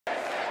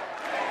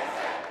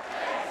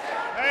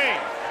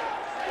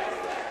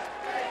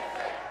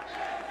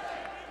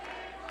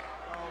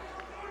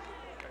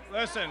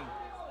Listen,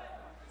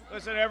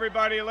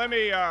 everybody, let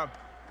me,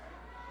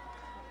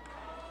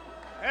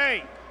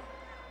 hey.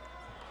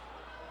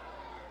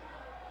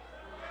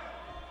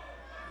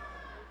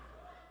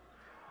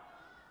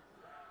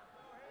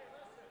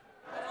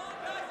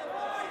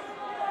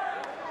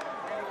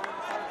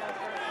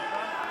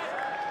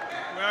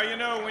 Well, you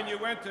know, when you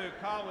went to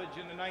college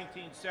in the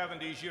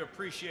 1970s, you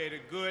appreciate a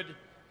good,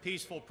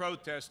 peaceful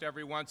protest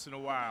every once in a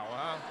while,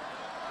 huh?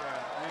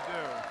 Yeah, you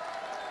do.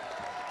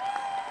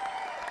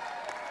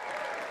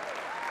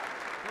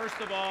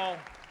 First of all,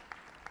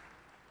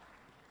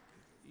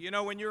 you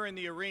know, when you're in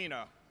the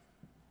arena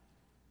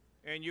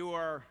and you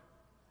are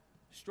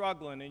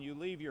struggling and you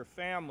leave your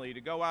family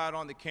to go out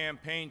on the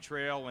campaign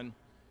trail and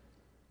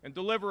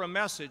deliver a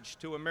message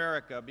to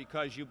America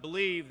because you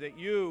believe that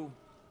you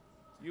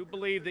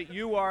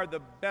are the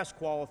best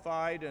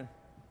qualified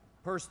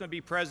person to be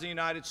President of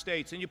the United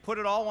States, and you put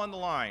it all on the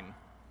line,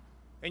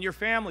 and your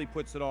family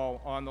puts it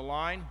all on the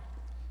line.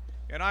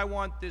 And I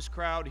want this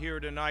crowd here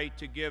tonight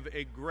to give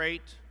a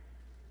great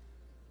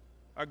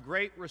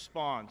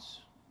response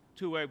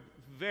to a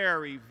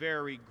very,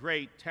 very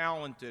great,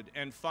 talented,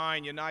 and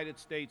fine United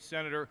States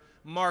Senator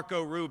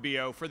Marco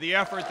Rubio for the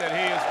effort that he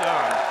has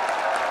done.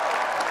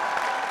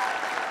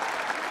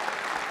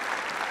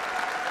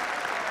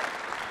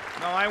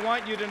 Now, I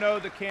want you to know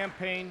the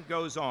campaign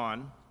goes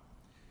on,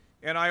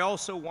 and I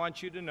also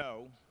want you to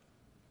know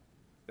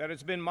that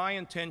it's been my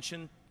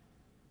intention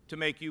to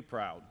make you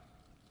proud.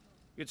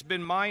 It's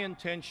been my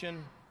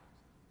intention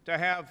to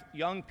have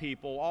young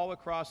people all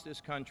across this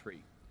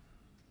country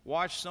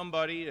watch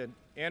somebody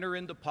enter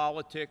into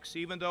politics,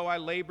 even though I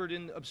labored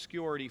in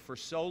obscurity for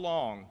so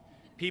long,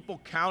 people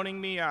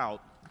counting me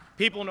out,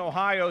 people in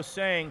Ohio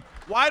saying,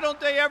 why don't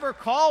they ever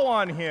call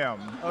on him,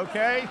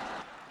 okay?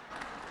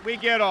 We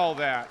get all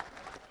that.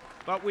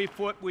 But we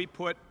put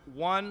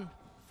one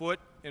foot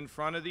in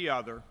front of the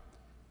other,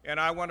 and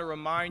I want to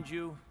remind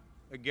you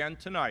again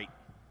tonight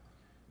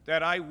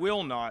that I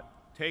will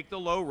not take the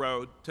low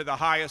road to the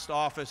highest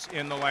office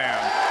in the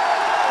land.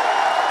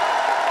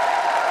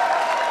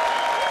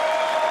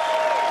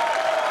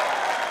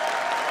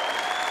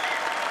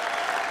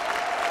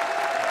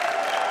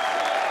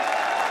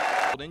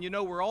 And you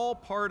know, we're all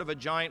part of a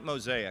giant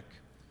mosaic,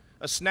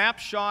 a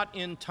snapshot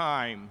in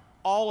time,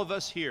 all of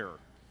us here.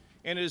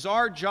 And it is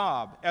our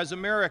job as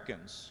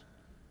Americans,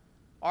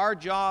 our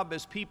job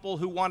as people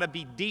who want to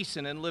be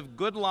decent and live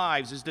good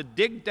lives, is to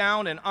dig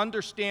down and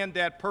understand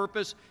that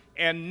purpose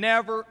and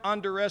never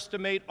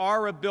underestimate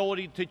our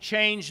ability to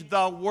change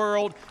the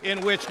world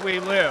in which we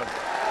live.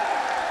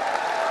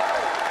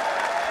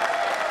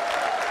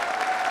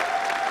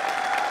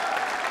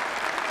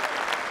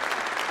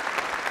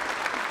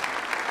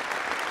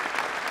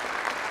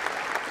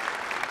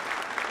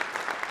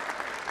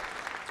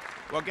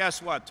 Well,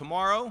 guess what?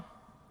 Tomorrow,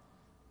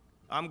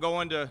 I'm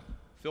going to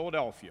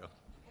Philadelphia.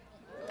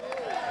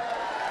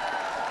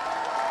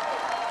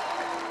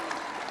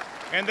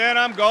 And then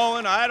I'm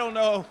going, I don't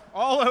know,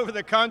 all over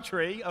the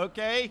country,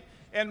 okay?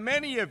 And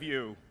many of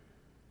you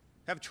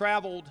have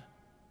traveled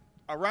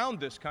around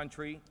this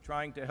country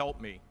trying to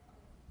help me.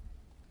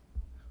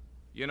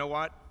 You know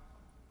what?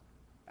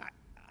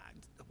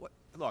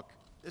 Look,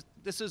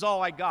 this is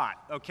all I got,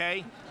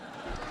 okay?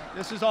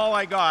 This is all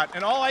I got.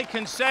 And all I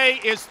can say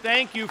is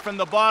thank you from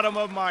the bottom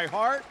of my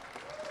heart.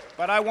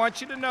 But I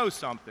want you to know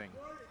something.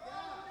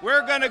 We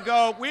are going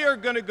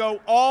to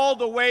go all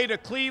the way to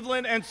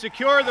Cleveland and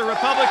secure the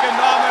Republican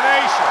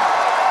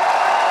nomination.